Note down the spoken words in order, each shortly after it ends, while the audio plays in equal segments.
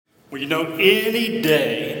Well, any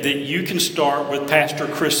day that you can start with Pastor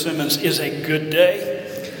Chris Simmons is a good day.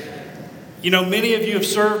 Many of you have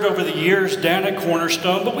served over the years down at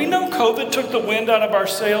Cornerstone, but we know COVID took the wind out of our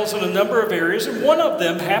sails in a number of areas, and one of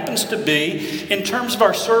them happens to be in terms of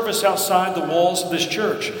our service outside the walls of this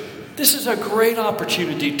church. This is a great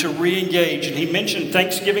opportunity to re-engage, and he mentioned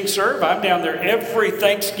Thanksgiving serve. I'm down there every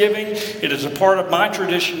Thanksgiving. It is a part of my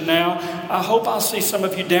tradition now. I hope I'll see some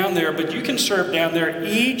of you down there, but you can serve down there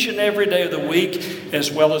each and every day of the week,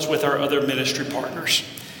 as well as with our other ministry partners.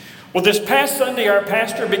 Well, this past Sunday, our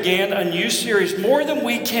pastor began a new series, More Than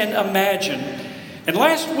We Can Imagine. And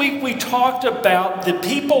last week, we talked about the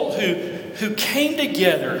people who came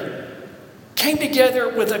together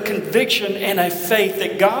with a conviction and a faith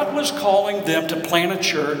that God was calling them to plant a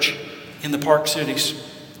church in the Park Cities.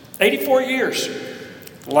 84 years.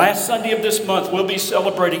 Last Sunday of this month, we'll be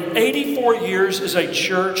celebrating 84 years as a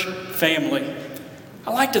church family.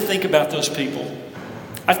 I like to think about those people.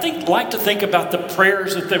 Like to think about the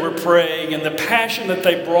prayers that they were praying and the passion that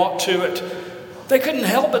they brought to it. They couldn't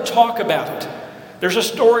help but talk about it. There's a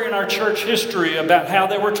story in our church history about how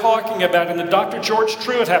they were talking about it, and Dr. George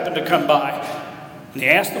Truett happened to come by. And he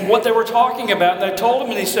asked them what they were talking about, and they told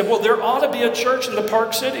him, and he said, well, there ought to be a church in the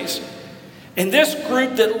Park Cities. And this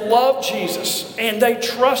group that loved Jesus, and they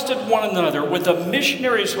trusted one another with a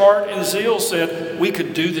missionary's heart and zeal, said, we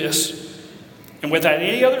could do this. And without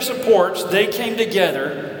any other supports, they came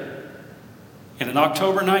together. And in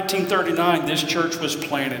October 1939, this church was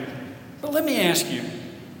planted. But let me ask you,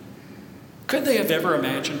 could they have ever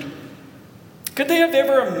imagined? Could they have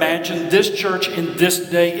ever imagined this church in this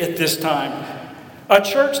day at this time? A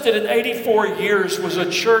church that in 84 years was a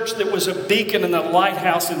church that was a beacon and a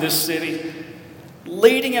lighthouse in this city,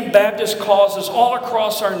 leading in Baptist causes all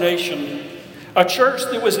across our nation. A church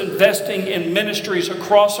that was investing in ministries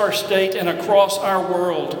across our state and across our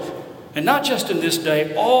world. And not just in this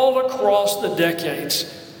day, all across the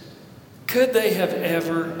decades. Could they have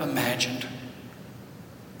ever imagined?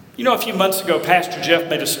 A few months ago, Pastor Jeff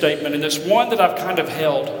made a statement, and it's one that I've kind of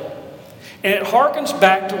held. And it harkens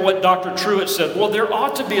back to what Dr. Truett said. Well, there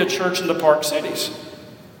ought to be a church in the Park Cities.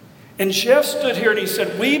 And Jeff stood here and he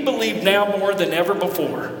said, we believe now more than ever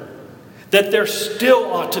before that there still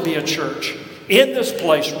ought to be a church in this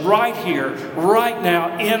place, right here, right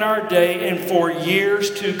now, in our day, and for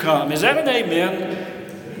years to come. Is that an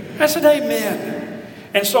amen? That's an amen.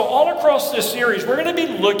 And so all across this series, we're going to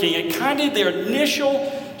be looking at kind of the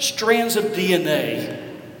initial strands of DNA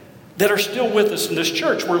that are still with us in this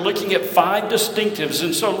church. We're looking at 5 distinctives.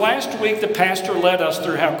 And so last week, the pastor led us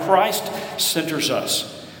through how Christ centers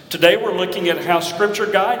us. Today we're looking at how Scripture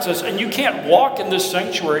guides us, and you can't walk in this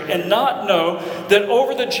sanctuary and not know that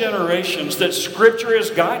over the generations that Scripture has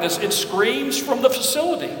guided us. It screams from the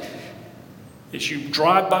facility. As you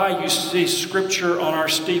drive by, you see Scripture on our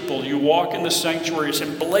steeple. You walk in the sanctuary, it's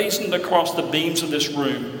emblazoned across the beams of this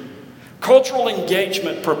room. Cultural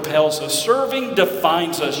engagement propels us. Serving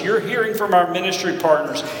defines us. You're hearing from our ministry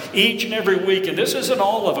partners each and every week, and this isn't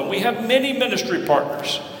all of them. We have many ministry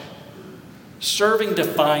partners. Serving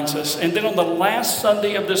defines us. And then on the last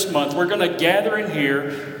Sunday of this month, we're going to gather in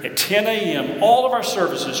here at 10 a.m. All of our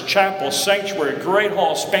services, chapel, sanctuary, great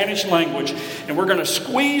hall, Spanish language. And we're going to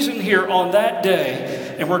squeeze in here on that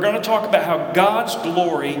day. And we're going to talk about how God's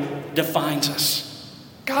glory defines us.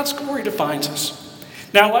 God's glory defines us.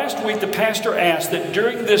 Now, last week, the pastor asked that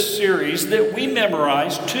during this series that we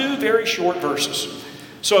memorize 2 very short verses.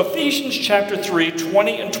 So Ephesians chapter 3,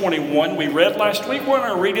 20 and 21, we read last week. We're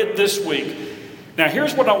going to read it this week. Now,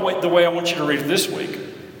 here's the way I want you to read it this week.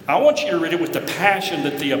 I want you to read it with the passion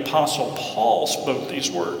that the Apostle Paul spoke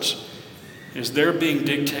these words as they're being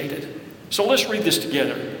dictated. So let's read this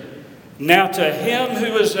together. Now to him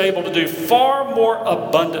who is able to do far more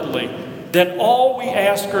abundantly than all we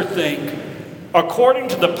ask or think, according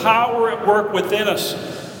to the power at work within us,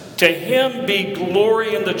 to him be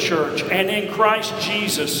glory in the church and in Christ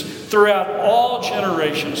Jesus throughout all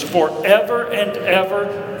generations, forever and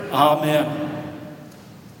ever. Amen.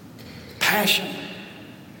 Passion.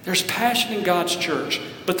 There's passion in God's church.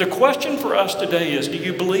 But the question for us today is, do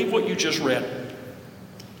you believe what you just read?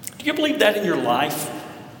 Do you believe that in your life?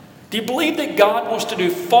 Do you believe that God wants to do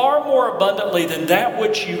far more abundantly than that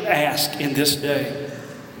which you ask in this day?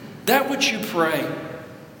 That which you pray?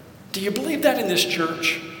 Do you believe that in this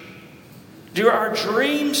church? Do our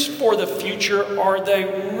dreams for the future, are they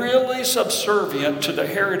really subservient to the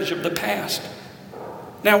heritage of the past?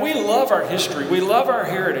 Now, we love our history. We love our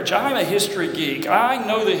heritage. I'm a history geek. I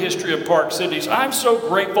know the history of Park Cities. I'm so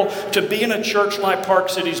grateful to be in a church like Park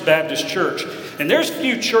Cities Baptist Church. And there's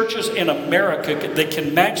few churches in America that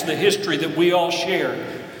can match the history that we all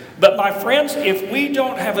share. But my friends, if we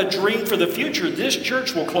don't have a dream for the future, this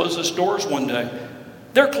church will close its doors one day.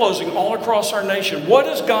 They're closing all across our nation. What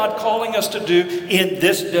is God calling us to do in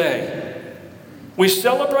this day? We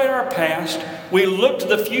celebrate our past, we look to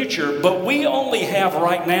the future, but we only have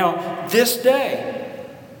right now this day.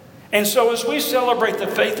 And so as we celebrate the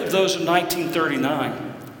faith of those in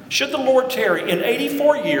 1939, should the Lord tarry, in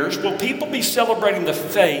 84 years, will people be celebrating the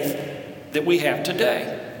faith that we have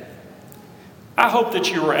today? I hope that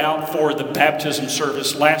you were out for the baptism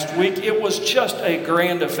service last week. It was just a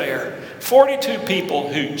grand affair. 42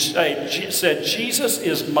 people who said, Jesus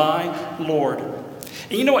is my Lord.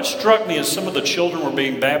 And you know what struck me as some of the children were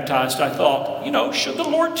being baptized? I thought, should the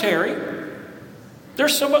Lord tarry?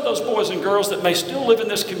 There's some of those boys and girls that may still live in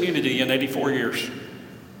this community in 84 years.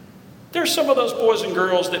 There's some of those boys and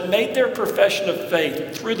girls that made their profession of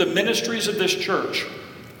faith through the ministries of this church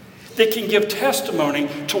that can give testimony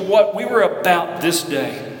to what we were about this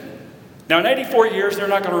day. Now, in 84 years, they're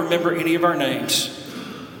not going to remember any of our names.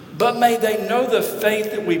 But may they know the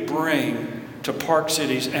faith that we bring to Park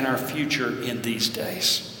Cities and our future in these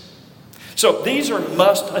days. So these are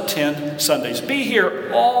must-attend Sundays. Be here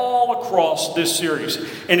all across this series.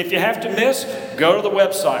 And if you have to miss, go to the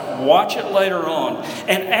website, watch it later on,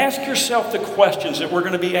 and ask yourself the questions that we're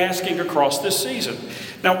going to be asking across this season.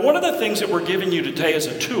 Now, one of the things that we're giving you today as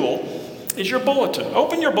a tool is your bulletin.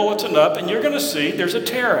 Open your bulletin up, and you're going to see there's a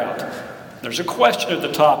tear out. There's a question at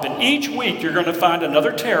the top, and each week you're going to find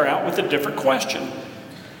another tear out with a different question.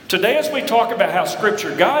 Today, as we talk about how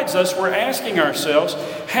Scripture guides us, we're asking ourselves,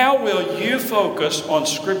 how will you focus on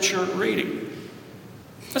Scripture reading?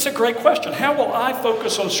 That's a great question. How will I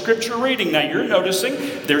focus on Scripture reading? Now, you're noticing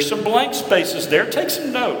there's some blank spaces there. Take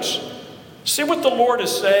some notes. See what the Lord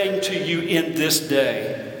is saying to you in this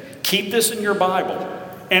day. Keep this in your Bible.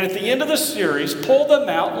 And at the end of the series, pull them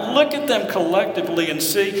out, look at them collectively, and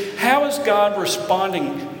see how is God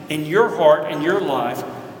responding in your heart and your life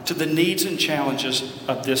to the needs and challenges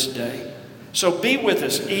of this day. So be with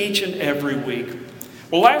us each and every week.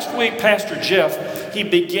 Well, last week, Pastor Jeff, he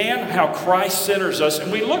began how Christ centers us,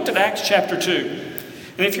 and we looked at Acts chapter 2.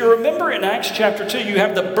 And if you remember in Acts chapter 2, you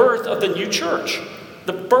have the birth of the new church,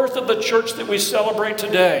 the birth of the church that we celebrate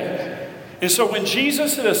today. And so when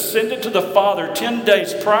Jesus had ascended to the Father 10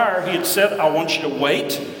 days prior, he had said, I want you to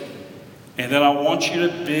wait, and then I want you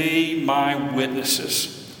to be my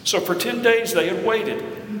witnesses. So for 10 days they had waited.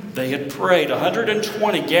 They had prayed.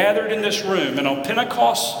 120 gathered in this room. And on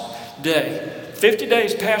Pentecost day, 50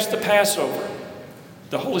 days past the Passover,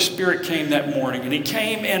 the Holy Spirit came that morning. And he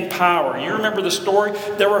came in power. You remember the story?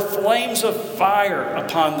 There were flames of fire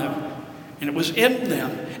upon them. And it was in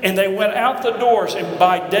them. And they went out the doors. And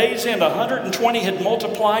by day's end, 120 had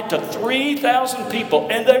multiplied to 3,000 people.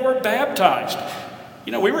 And they were baptized.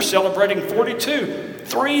 We were celebrating 42.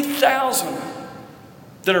 3,000.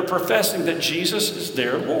 That are professing that Jesus is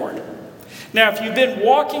their Lord. Now, if you've been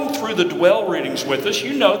walking through the dwell readings with us,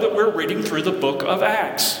 you know that we're reading through the book of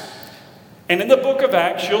Acts. And in the book of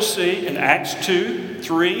Acts, you'll see in Acts 2,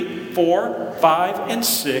 3, 4, 5, and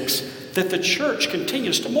 6 that the church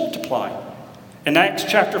continues to multiply. In Acts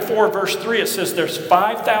chapter 4, verse 3, it says there's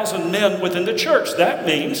 5,000 men within the church. That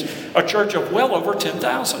means a church of well over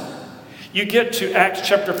 10,000. You get to Acts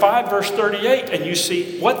chapter 5, verse 38, and you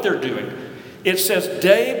see what they're doing. It says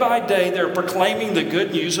day by day they're proclaiming the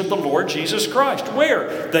good news of the Lord Jesus Christ.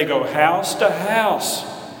 Where? They go house to house.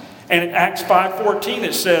 And in Acts 5:14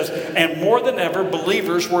 it says, and more than ever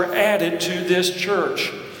believers were added to this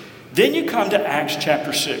church. Then you come to Acts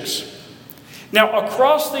chapter 6. Now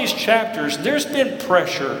across these chapters there's been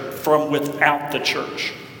pressure from without the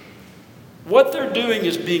church. What they're doing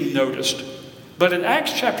is being noticed. But in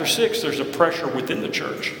Acts chapter 6 there's a pressure within the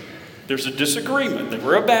church. There's a disagreement. They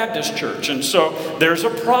were a Baptist church. And so there's a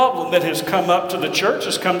problem that has come up to the church,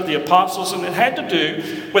 has come to the apostles, and it had to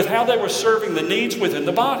do with how they were serving the needs within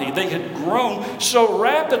the body. They had grown so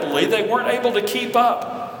rapidly they weren't able to keep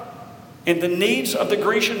up. And the needs of the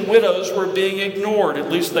Grecian widows were being ignored.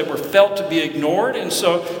 At least they were felt to be ignored. And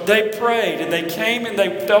so they prayed and they came and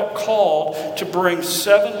they felt called to bring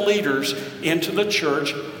 7 leaders into the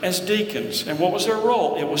church as deacons. And what was their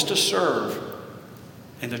role? It was to serve.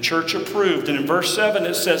 And the church approved. And in verse 7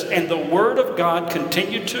 it says, and the word of God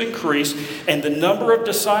continued to increase, and the number of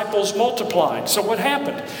disciples multiplied. So what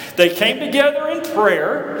happened? They came together in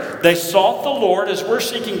prayer. They sought the Lord as we're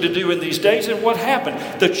seeking to do in these days. And what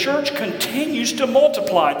happened? The church continues to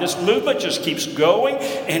multiply. This movement just keeps going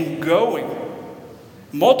and going.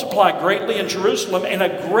 Multiplied greatly in Jerusalem, and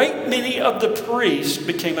a great many of the priests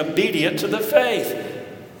became obedient to the faith.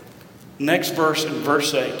 Next verse in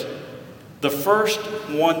verse 8. The first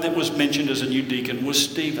one that was mentioned as a new deacon was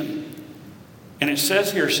Stephen. And it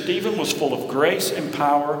says here, Stephen was full of grace and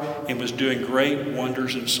power and was doing great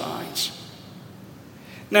wonders and signs.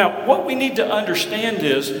 Now, what we need to understand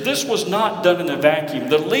is this was not done in a vacuum.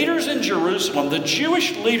 The leaders in Jerusalem, the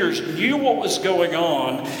Jewish leaders, knew what was going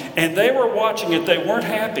on, and they were watching it. They weren't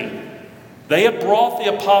happy. They had brought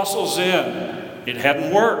the apostles in. It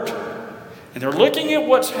hadn't worked. And they're looking at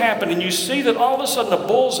what's happened, and you see that all of a sudden a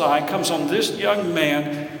bullseye comes on this young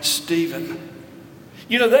man, Stephen.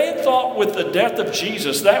 You know, they had thought with the death of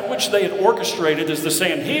Jesus, that which they had orchestrated as the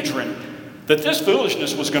Sanhedrin, that this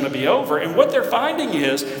foolishness was going to be over. And what they're finding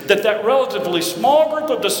is that that relatively small group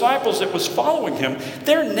of disciples that was following him,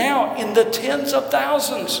 they're now in the tens of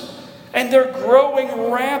thousands. And they're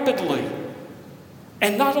growing rapidly.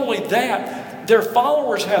 And not only that, their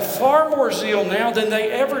followers have far more zeal now than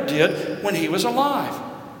they ever did when he was alive.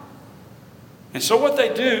 And so what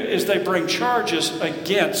they do is they bring charges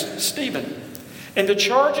against Stephen. And the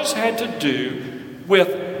charges had to do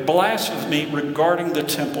with blasphemy regarding the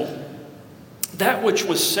temple, that which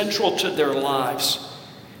was central to their lives.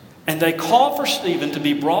 And they call for Stephen to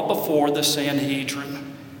be brought before the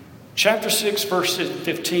Sanhedrin. Chapter 6, verse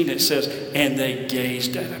 15, it says, and they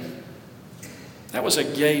gazed at him. That was a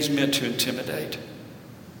gaze meant to intimidate,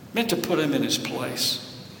 meant to put him in his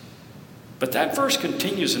place. But that verse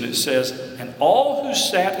continues and it says, and all who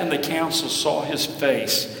sat in the council saw his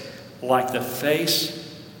face like the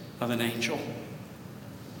face of an angel.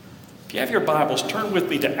 If you have your Bibles, turn with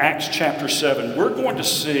me to Acts chapter 7. We're going to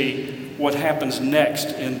see what happens next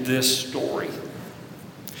in this story.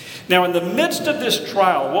 Now, in the midst of this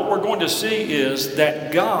trial, what we're going to see is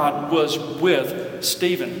that God was with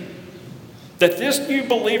Stephen. That this new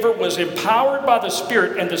believer was empowered by the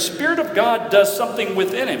Spirit, and the Spirit of God does something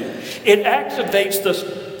within him. It activates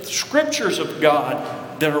the scriptures of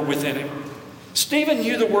God that are within him. Stephen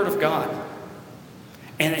knew the Word of God.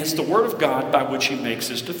 And it's the Word of God by which he makes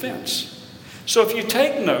his defense. So if you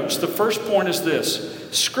take notes, the first point is this.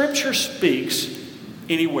 Scripture speaks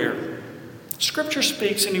anywhere. Scripture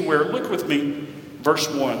speaks anywhere. Look with me, verse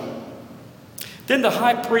 1. Then the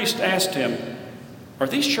high priest asked him, are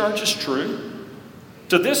these charges true?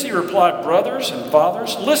 To this he replied, brothers and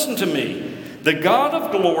fathers, listen to me. The God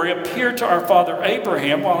of glory appeared to our father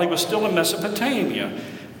Abraham while he was still in Mesopotamia,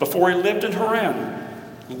 before he lived in Haran.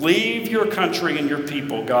 Leave your country and your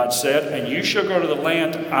people, God said, and you shall go to the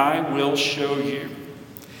land I will show you.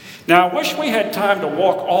 Now, I wish we had time to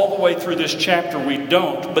walk all the way through this chapter. We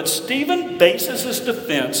don't. But Stephen bases his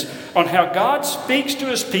defense on how God speaks to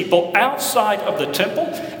his people outside of the temple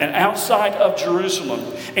and outside of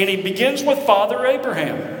Jerusalem. And he begins with Father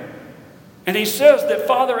Abraham. And he says that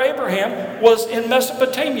Father Abraham was in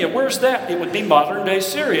Mesopotamia. Where's that? It would be modern-day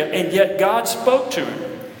Syria. And yet God spoke to him.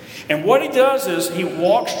 And what he does is he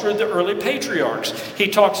walks through the early patriarchs. He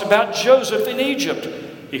talks about Joseph in Egypt.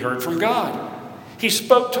 He heard from God. He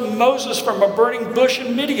spoke to Moses from a burning bush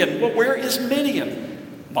in Midian. Well, where is Midian?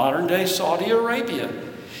 Modern-day Saudi Arabia.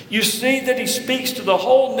 You see that he speaks to the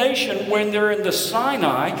whole nation when they're in the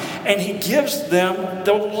Sinai, and he gives them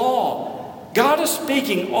the law. God is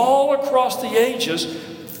speaking all across the ages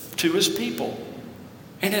to his people.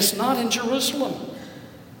 And it's not in Jerusalem.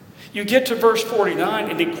 You get to verse 49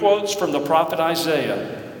 and he quotes from the prophet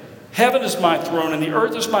Isaiah. Heaven is my throne and the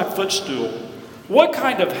earth is my footstool. What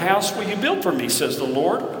kind of house will you build for me, says the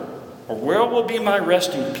Lord? Or where will be my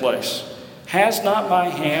resting place? Has not my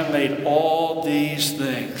hand made all these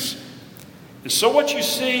things? And so what you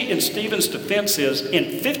see in Stephen's defense is,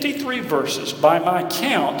 in 53 verses, by my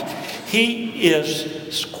count, he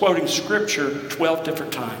is quoting Scripture 12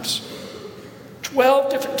 different times.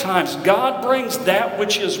 12 different times. God brings that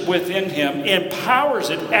which is within him, empowers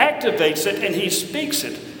it, activates it, and he speaks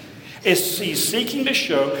it. He's seeking to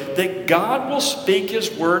show that God will speak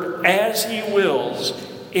his word as he wills,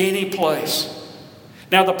 any place.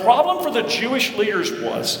 Now, the problem for the Jewish leaders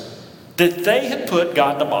was that they had put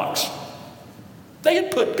God in a box. They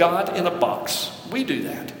had put God in a box. We do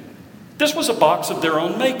that. This was a box of their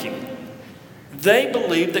own making. They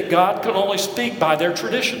believed that God could only speak by their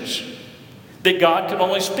traditions. That God could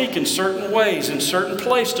only speak in certain ways, in certain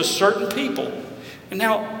places, to certain people. And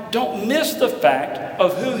now, don't miss the fact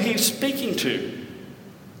of who he's speaking to.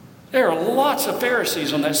 There are lots of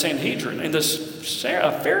Pharisees on that Sanhedrin, and the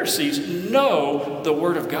Pharisees know the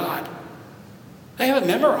Word of God. They have it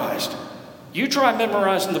memorized. You try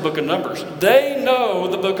memorizing the book of Numbers. They know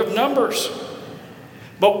the book of Numbers.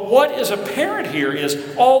 But what is apparent here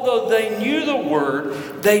is, although they knew the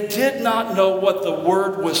Word, they did not know what the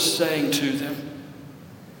Word was saying to them.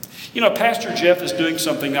 You know, Pastor Jeff is doing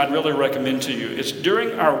something I'd really recommend to you. It's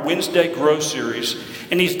during our Wednesday Grow series,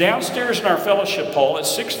 and he's downstairs in our fellowship hall at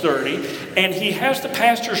 6:30, and he has the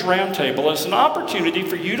pastor's roundtable as an opportunity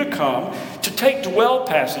for you to come to take dwell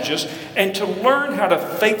passages and to learn how to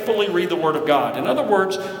faithfully read the Word of God. In other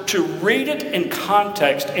words, to read it in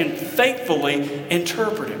context and faithfully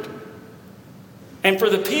interpret it. And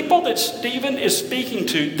for the people that Stephen is speaking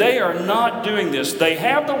to, they are not doing this. They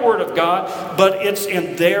have the Word of God, but it's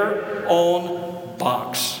in their own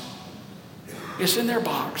box. It's in their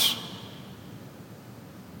box.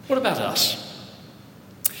 What about us?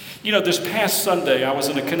 You know, this past Sunday, I was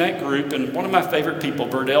in a Connect group, and one of my favorite people,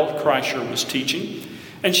 Verdell Kreischer, was teaching,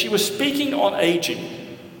 and she was speaking on aging.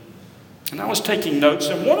 And I was taking notes,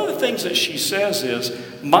 and one of the things that she says is,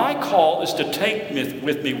 my call is to take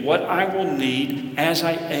with me what I will need as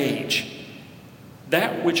I age,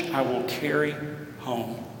 that which I will carry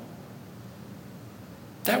home.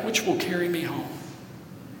 That which will carry me home.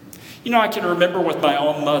 You know, I can remember with my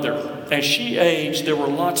own mother, as she aged, there were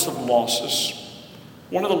lots of losses.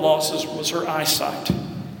 One of the losses was her eyesight.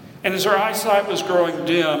 And as her eyesight was growing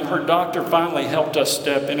dim, her doctor finally helped us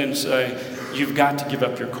step in and say, you've got to give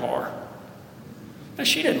up your car. Now,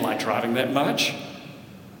 she didn't like driving that much,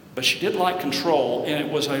 but she did like control, and it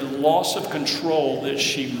was a loss of control that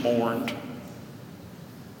she mourned.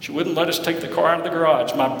 She wouldn't let us take the car out of the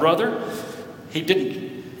garage. My brother, he didn't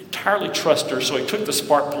entirely trust her, so he took the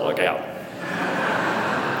spark plug out.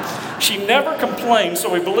 She never complained,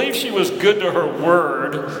 so we believe she was good to her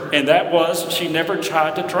word, and that was she never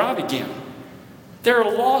tried to drive again. There are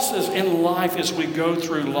losses in life as we go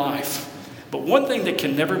through life. But one thing that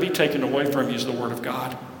can never be taken away from you is the Word of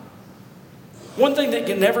God. One thing that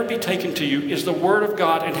can never be taken to you is the Word of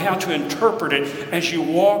God and how to interpret it as you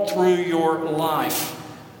walk through your life.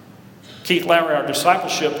 Keith Lowry, our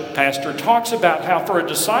discipleship pastor, talks about how for a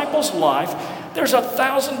disciple's life, there's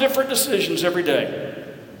 1,000 different decisions every day.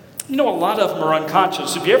 You know, a lot of them are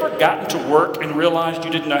unconscious. Have you ever gotten to work and realized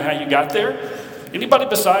you didn't know how you got there? Anybody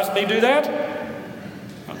besides me do that?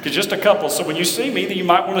 Because just a couple. So when you see me, you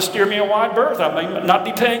might want to steer me a wide berth. I may not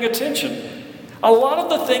be paying attention. A lot of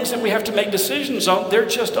the things that we have to make decisions on, they're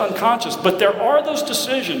just unconscious. But there are those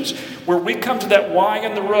decisions where we come to that Y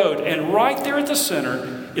in the road, and right there at the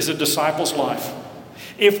center is a disciple's life.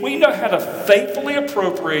 If we know how to faithfully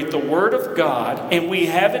appropriate the Word of God, and we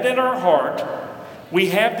have it in our heart, we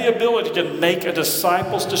have the ability to make a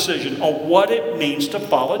disciple's decision on what it means to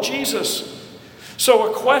follow Jesus.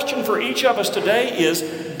 So a question for each of us today is,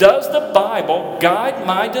 does the Bible guide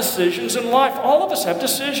my decisions in life? All of us have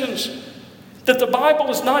decisions. That the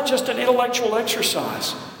Bible is not just an intellectual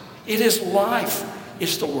exercise. It is life.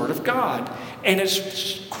 It's the Word of God. And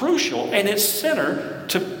it's crucial and it's center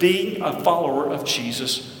to being a follower of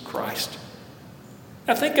Jesus Christ.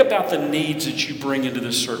 Now think about the needs that you bring into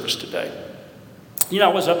this service today. You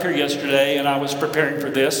know, I was up here yesterday and I was preparing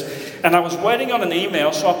for this and I was waiting on an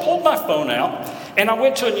email, so I pulled my phone out and I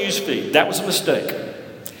went to a news feed. That was a mistake.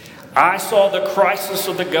 I saw the crisis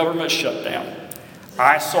of the government shutdown.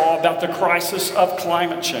 I saw about the crisis of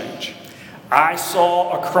climate change. I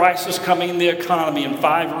saw a crisis coming in the economy and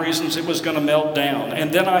 5 reasons it was going to melt down.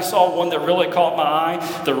 And then I saw one that really caught my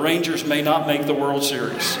eye. The Rangers may not make the World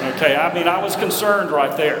Series. Okay, I mean, I was concerned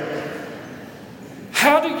right there.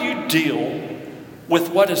 How do you deal with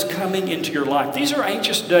what is coming into your life? These are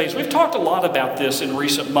anxious days. We've talked a lot about this in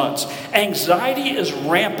recent months. Anxiety is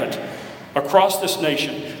rampant across this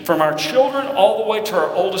nation, from our children all the way to our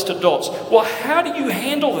oldest adults. Well, how do you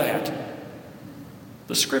handle that?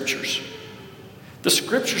 The Scriptures. The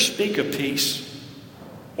Scriptures speak of peace.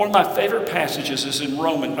 One of my favorite passages is in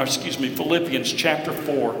Philippians chapter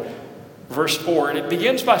 4, verse 4. And it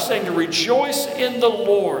begins by saying to rejoice in the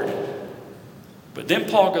Lord. But then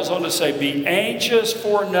Paul goes on to say, be anxious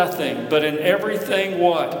for nothing, but in everything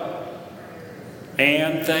what?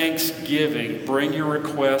 And thanksgiving. Bring your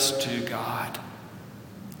requests to God.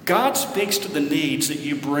 God speaks to the needs that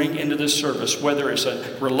you bring into this service, whether it's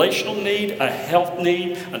a relational need, a health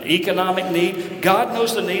need, an economic need. God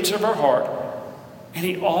knows the needs of our heart, and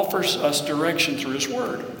He offers us direction through His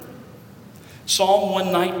Word. Psalm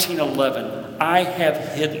 119:11,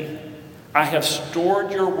 I have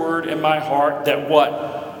stored your word in my heart that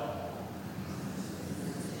what?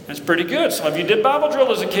 That's pretty good. Some of you did Bible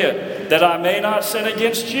drill as a kid. That I may not sin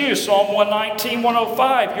against you. Psalm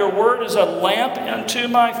 119:105. Your word is a lamp unto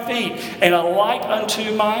my feet and a light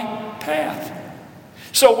unto my path.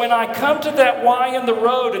 So when I come to that Y in the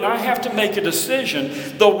road and I have to make a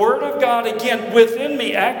decision, the Word of God, again, within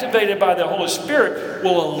me, activated by the Holy Spirit,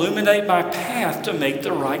 will illuminate my path to make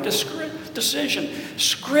the right decision.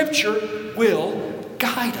 Scripture will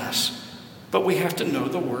guide us. But we have to know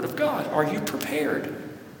the Word of God. Are you prepared?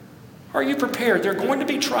 Are you prepared? There are going to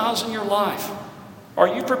be trials in your life.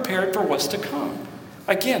 Are you prepared for what's to come?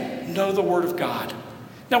 Again, know the Word of God.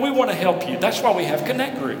 Now, we want to help you. That's why we have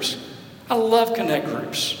connect groups. I love connect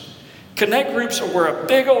groups. Connect groups are where a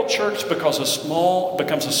big old church becomes a small,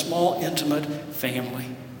 intimate family.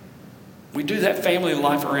 We do that family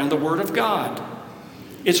life around the Word of God.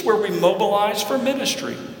 It's where we mobilize for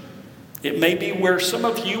ministry. It may be where some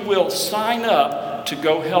of you will sign up to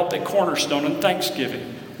go help at Cornerstone on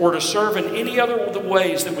Thanksgiving or to serve in any other of the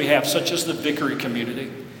ways that we have, such as the Vickery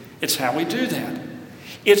community. It's how we do that.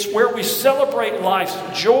 It's where we celebrate life's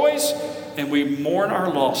joys and we mourn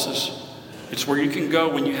our losses. It's where you can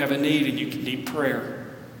go when you have a need and you can need prayer.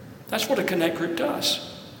 That's what a connect group does.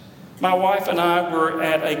 My wife and I were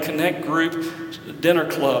at a connect group dinner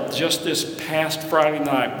club just this past Friday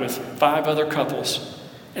night with 5 other couples.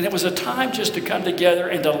 And it was a time just to come together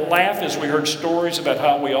and to laugh as we heard stories about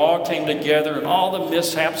how we all came together and all the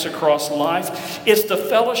mishaps across life. It's the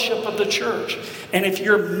fellowship of the church. And if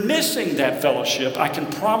you're missing that fellowship, I can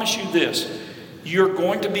promise you this, you're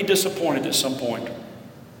going to be disappointed at some point.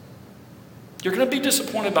 You're going to be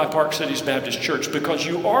disappointed by Park Cities Baptist Church because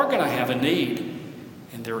you are going to have a need.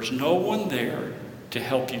 And there is no one there to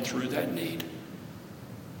help you through that need.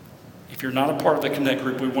 If you're not a part of the Connect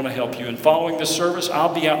group, we want to help you. And following this service,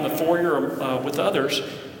 I'll be out in the foyer with others.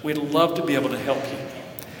 We'd love to be able to help you.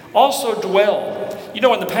 Also, Dwell. You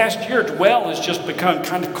know, in the past year, Dwell has just become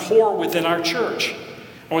kind of core within our church.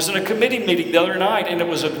 I was in a committee meeting the other night, and it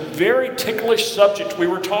was a very ticklish subject we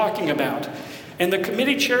were talking about. And the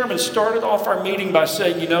committee chairman started off our meeting by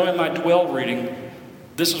saying, you know, in my Dwell reading,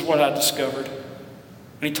 this is what I discovered.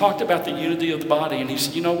 And he talked about the unity of the body, and he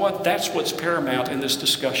said, you know what? That's what's paramount in this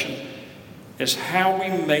discussion, is how we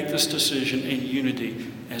make this decision in unity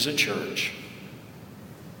as a church.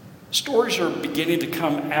 Stories are beginning to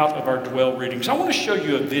come out of our Dwell readings. I want to show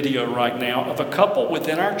you a video right now of a couple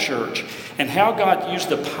within our church and how God used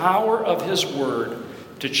the power of His Word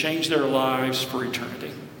to change their lives for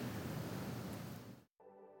eternity.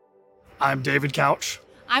 I'm David Couch.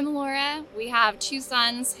 I'm Laura. We have 2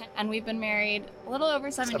 sons, and we've been married a little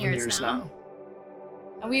over 7 years now.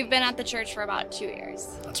 And we've been at the church for about 2 years.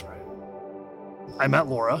 That's right. I met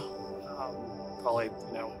Laura probably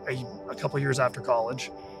a couple years after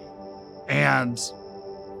college, and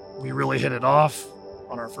we really hit it off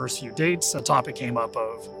on our first few dates. A topic came up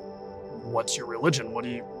of, what's your religion? What do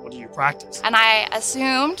you practice? And I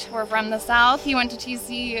assumed we're from the South. He went to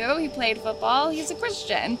TCU. He played football. He's a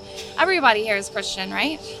Christian. Everybody here is Christian,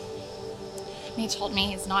 right? And he told me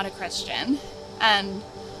he's not a Christian, and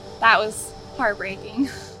that was heartbreaking.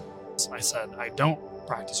 I said, I don't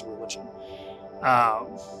practice a religion.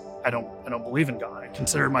 I don't believe in God. I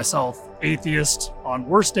consider myself atheist on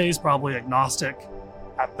worst days, probably agnostic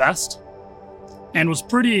at best, and was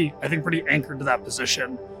pretty anchored to that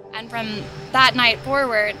position. And from that night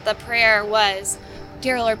forward, the prayer was,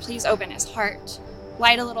 dear Lord, please open his heart.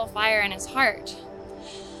 Light a little fire in his heart.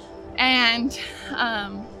 And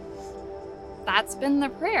that's been the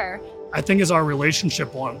prayer. I think as our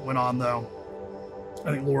relationship went on, though,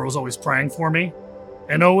 I think Laura was always praying for me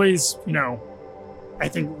and always, I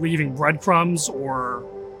think leaving breadcrumbs or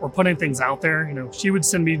putting things out there. She would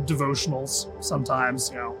send me devotionals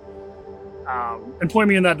sometimes, and point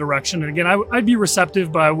me in that direction. And again, I'd be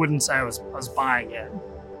receptive, but I wouldn't say I was buying in.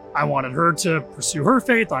 I wanted her to pursue her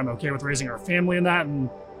faith. I'm okay with raising our family in that. And,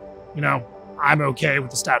 I'm okay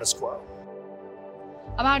with the status quo.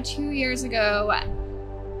 About 2 years ago,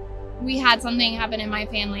 we had something happen in my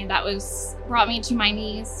family that brought me to my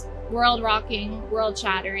knees. World rocking, world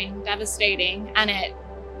shattering, devastating. And it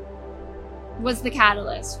was the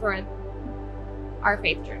catalyst for our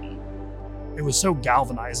faith journey. It was so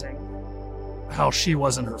galvanizing how she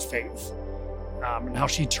was in her faith, and how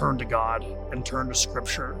she turned to God and turned to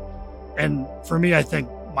Scripture. And for me, I think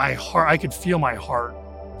I could feel my heart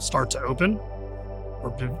start to open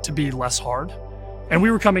or to be less hard. And we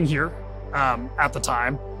were coming here at the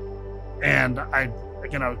time, and I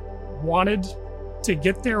wanted to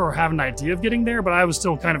get there or have an idea of getting there, but I was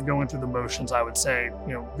still kind of going through the motions, I would say,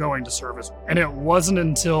 going to service. And it wasn't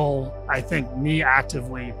until I think me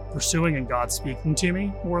actively pursuing and God speaking to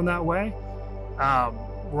me more in that way,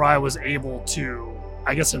 where I was able to,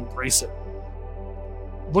 I guess, embrace it.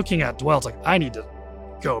 Looking at Dwell, it's like, I need to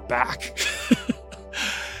go back.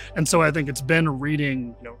 And so I think it's been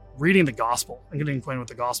reading the gospel and getting acquainted with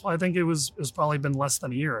the gospel. I think it was probably been less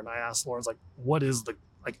than a year. And I asked Lawrence, what is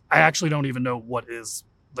I actually don't even know what is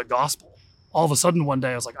the gospel. All of a sudden one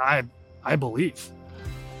day I was like, I believe.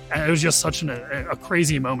 And it was just such a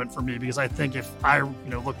crazy moment for me, because I think if I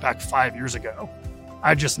look back 5 years ago,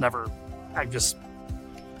 I guess never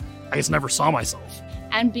saw myself.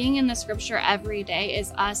 And being in the scripture every day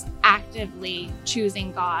is us actively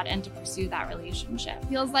choosing God and to pursue that relationship.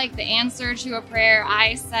 Feels like the answer to a prayer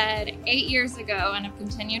I said 8 years ago and have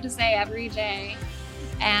continued to say every day.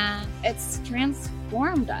 And it's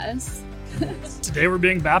transformed us. Today we're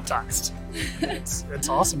being baptized. It's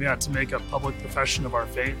awesome, to make a public profession of our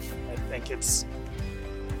faith. I think it's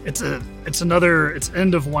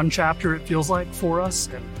end of one chapter, it feels like, for us,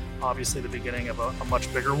 and obviously the beginning of a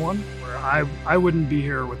much bigger one, where I wouldn't be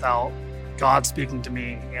here without God speaking to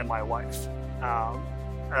me and my wife.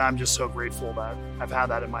 And I'm just so grateful that I've had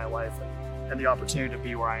that in my life and the opportunity to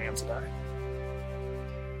be where I am today.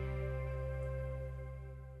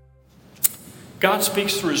 God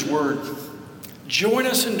speaks through his word. Join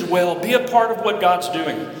us and dwell. Be a part of what God's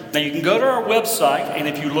doing. Now you can go to our website, and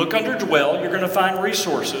if you look under dwell, you're going to find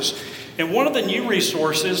resources. And one of the new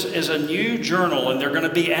resources is a new journal, and they're going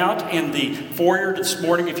to be out in the foyer this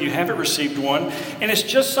morning if you haven't received one. And it's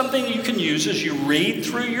just something you can use as you read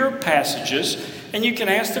through your passages, and you can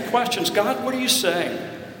ask the questions, God, what are you saying?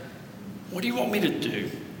 What do you want me to do?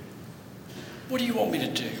 What do you want me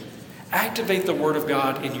to do? Activate the Word of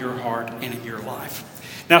God in your heart and in your life.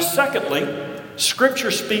 Now, secondly,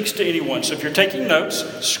 Scripture speaks to anyone. So if you're taking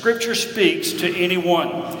notes, Scripture speaks to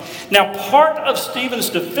anyone. Now, part of Stephen's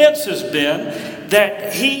defense has been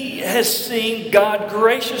that he has seen God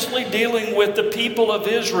graciously dealing with the people of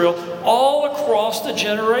Israel all across the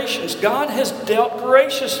generations. God has dealt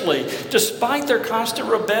graciously despite their constant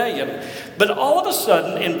rebellion. But all of a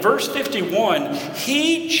sudden, in verse 51,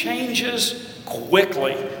 he changes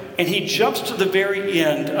quickly, and he jumps to the very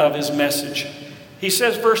end of his message. He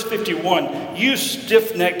says, verse 51, you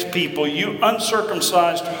stiff-necked people, you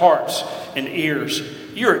uncircumcised hearts and ears,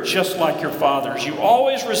 you are just like your fathers. You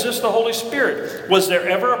always resist the Holy Spirit. Was there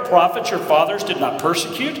ever a prophet your fathers did not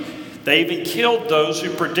persecute? They even killed those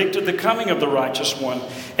who predicted the coming of the righteous one.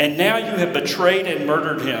 And now you have betrayed and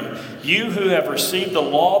murdered him. You who have received the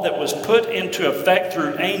law that was put into effect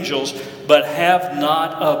through angels, but have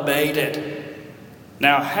not obeyed it.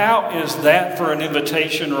 Now, how is that for an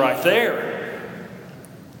invitation right there?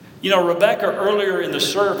 Rebecca earlier in the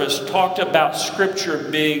service talked about Scripture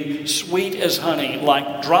being sweet as honey,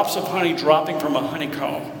 like drops of honey dropping from a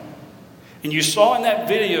honeycomb. And you saw in that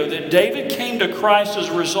video that David came to Christ as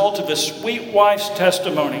a result of his sweet wife's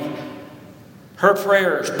testimony, her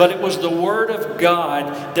prayers, but it was the Word of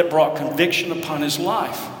God that brought conviction upon his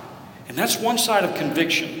life. And that's one side of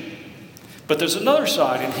conviction. But there's another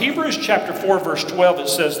side. In Hebrews chapter 4, verse 12, it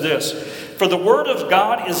says this, for the word of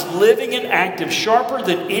God is living and active, sharper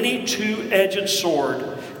than any two-edged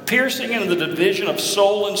sword, piercing into the division of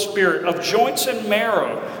soul and spirit, of joints and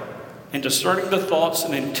marrow, and discerning the thoughts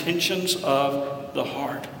and intentions of the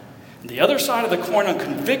heart. And the other side of the coin on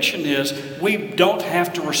conviction is we don't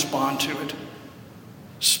have to respond to it.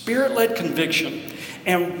 Spirit-led conviction.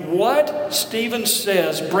 And what Stephen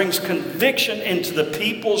says brings conviction into the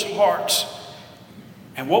people's hearts.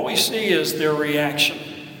 And what we see is their reaction.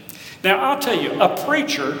 Now, I'll tell you, a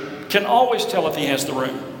preacher can always tell if he has the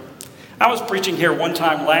room. I was preaching here one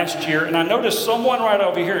time last year, and I noticed someone right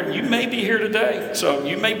over here, and you may be here today, so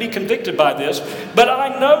you may be convicted by this, but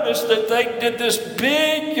I noticed that they did this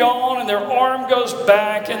big yawn, and their arm goes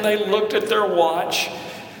back, and they looked at their watch.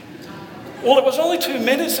 Well, it was only 2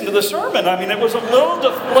 minutes into the sermon. It was a little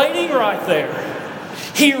deflating right there.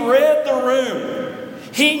 He read the room.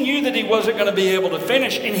 He knew that he wasn't going to be able to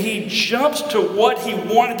finish, and he jumps to what he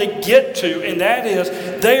wanted to get to, and that is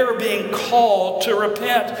they are being called to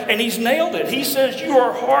repent. And he's nailed it. He says, you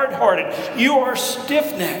are hard-hearted. You are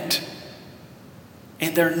stiff-necked.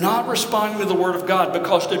 And they're not responding to the Word of God,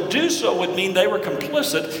 because to do so would mean they were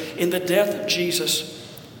complicit in the death of Jesus.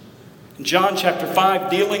 In John chapter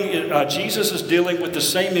 5, Jesus is dealing with the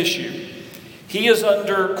same issue. He is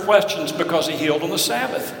under questions because he healed on the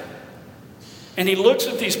Sabbath. And he looks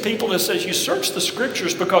at these people and says, you search the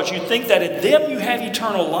Scriptures because you think that in them you have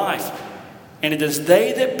eternal life. And it is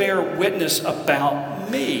they that bear witness about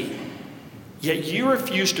me. Yet you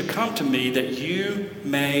refuse to come to me that you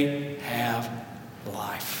may have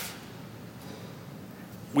life.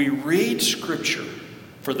 We read Scripture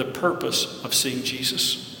for the purpose of seeing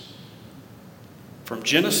Jesus. From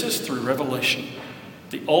Genesis through Revelation,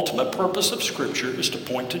 the ultimate purpose of Scripture is to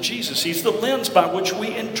point to Jesus. He's the lens by which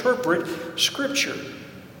we interpret Scripture.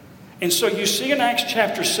 And so you see in Acts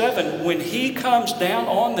chapter 7, when he comes down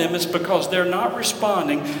on them, it's because they're not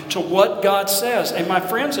responding to what God says. And my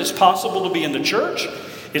friends, it's possible to be in the church.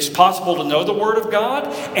 It's possible to know the Word of God,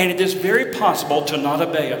 and it is very possible to not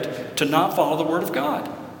obey it, to not follow the Word of God.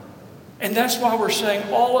 And that's why we're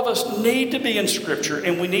saying all of us need to be in Scripture,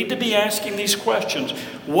 and we need to be asking these questions.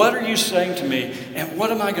 What are you saying to me, and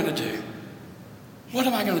what am I going to do? What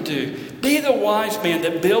am I going to do? Be the wise man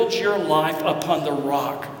that builds your life upon the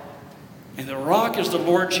rock. And the rock is the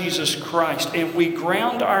Lord Jesus Christ. And we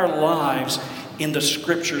ground our lives in the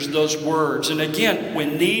Scriptures, those words. And again,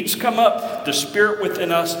 when needs come up, the Spirit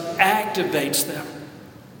within us activates them.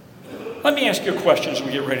 Let me ask you a question as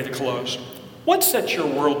we get ready to close. What sets your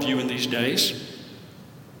worldview in these days?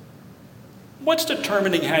 What's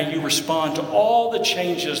determining how you respond to all the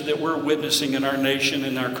changes that we're witnessing in our nation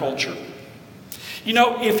and our culture? You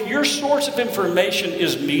know, if your source of information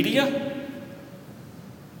is media,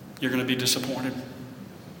 you're going to be disappointed.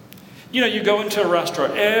 You know, you go into a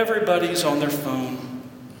restaurant, everybody's on their phone.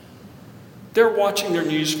 They're watching their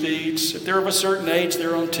news feeds. If they're of a certain age,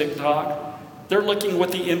 they're on TikTok. They're looking at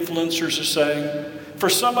what the influencers are saying. For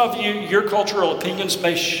some of you, your cultural opinions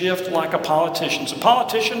may shift like a politician's. A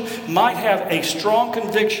politician might have a strong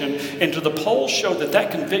conviction, and the polls show that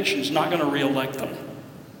that conviction is not going to re-elect them.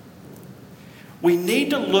 We need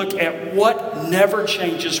to look at what never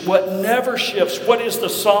changes, what never shifts, what is the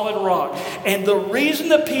solid rock. And the reason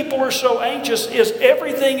that people are so anxious is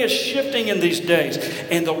everything is shifting in these days.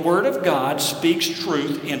 And the Word of God speaks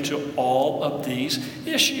truth into all of these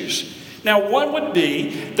issues. Now, one would be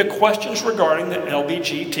the questions regarding the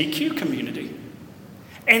LGBTQ community.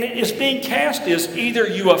 And it is being cast as either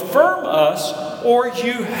you affirm us or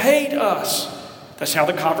you hate us. That's how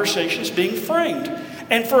the conversation is being framed.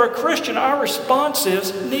 And for a Christian, our response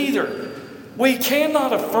is neither. We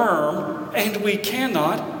cannot affirm and we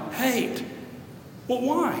cannot hate. Well,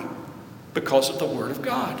 why? Because of the Word of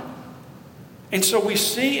God. And so we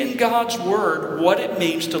see in God's Word what it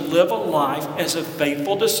means to live a life as a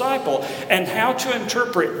faithful disciple and how to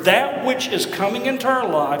interpret that which is coming into our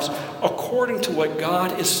lives according to what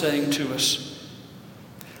God is saying to us.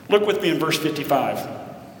 Look with me in verse 55.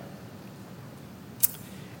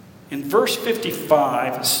 In verse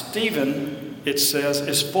 55, Stephen, it says,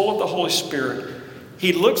 is full of the Holy Spirit.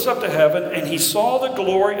 He looks up to heaven and he saw the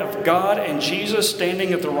glory of God and Jesus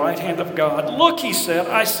standing at the right hand of God. Look, he said,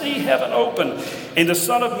 I see heaven open and the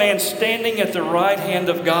Son of Man standing at the right hand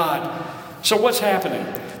of God. So what's happening?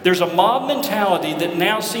 There's a mob mentality that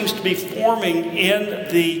now seems to be forming in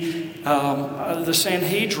the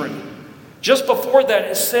Sanhedrin. Just before that,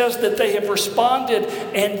 it says that they have responded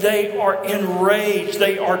and they are enraged.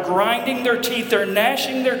 They are grinding their teeth. They're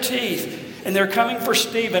gnashing their teeth. And they're coming for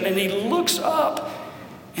Stephen. And he looks up.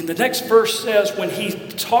 And the next verse says, when he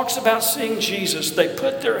talks about seeing Jesus, they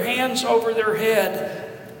put their hands over their head.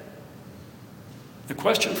 The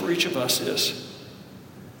question for each of us is,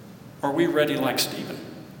 are we ready like Stephen?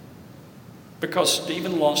 Because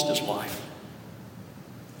Stephen lost his life.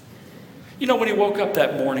 You know, when he woke up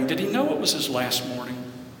that morning, did he know it was his last morning?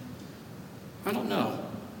 I don't know.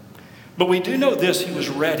 But we do know this, he was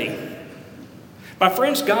ready. My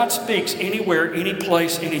friends, God speaks anywhere, any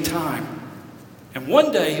place, any time. And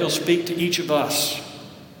one day he'll speak to each of us.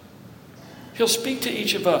 He'll speak to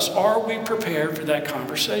each of us. Are we prepared for that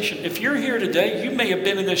conversation? If you're here today, you may have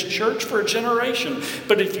been in this church for a generation,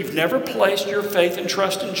 but if you've never placed your faith and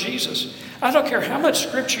trust in Jesus, I don't care how much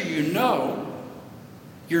scripture you know,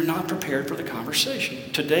 you're not prepared for the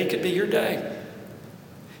conversation. Today could be your day.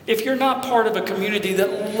 If you're not part of a community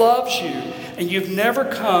that loves you and you've never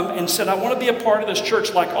come and said, I want to be a part of this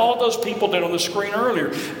church like all of those people did on the screen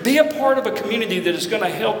earlier, be a part of a community that is going to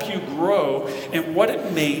help you grow in what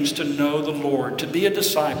it means to know the Lord, to be a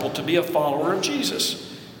disciple, to be a follower of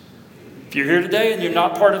Jesus. If you're here today and you're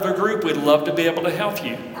not part of a group, we'd love to be able to help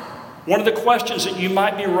you. One of the questions that you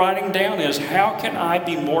might be writing down is, how can I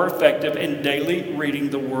be more effective in daily reading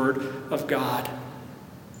the Word of God?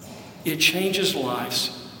 It changes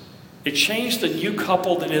lives. It changed the new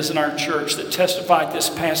couple that is in our church that testified this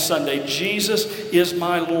past Sunday, Jesus is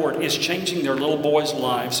my Lord. It's changing their little boys'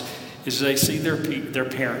 lives as they see their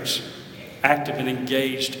parents active and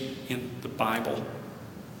engaged in the Bible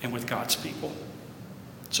and with God's people.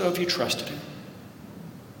 So have you trusted Him?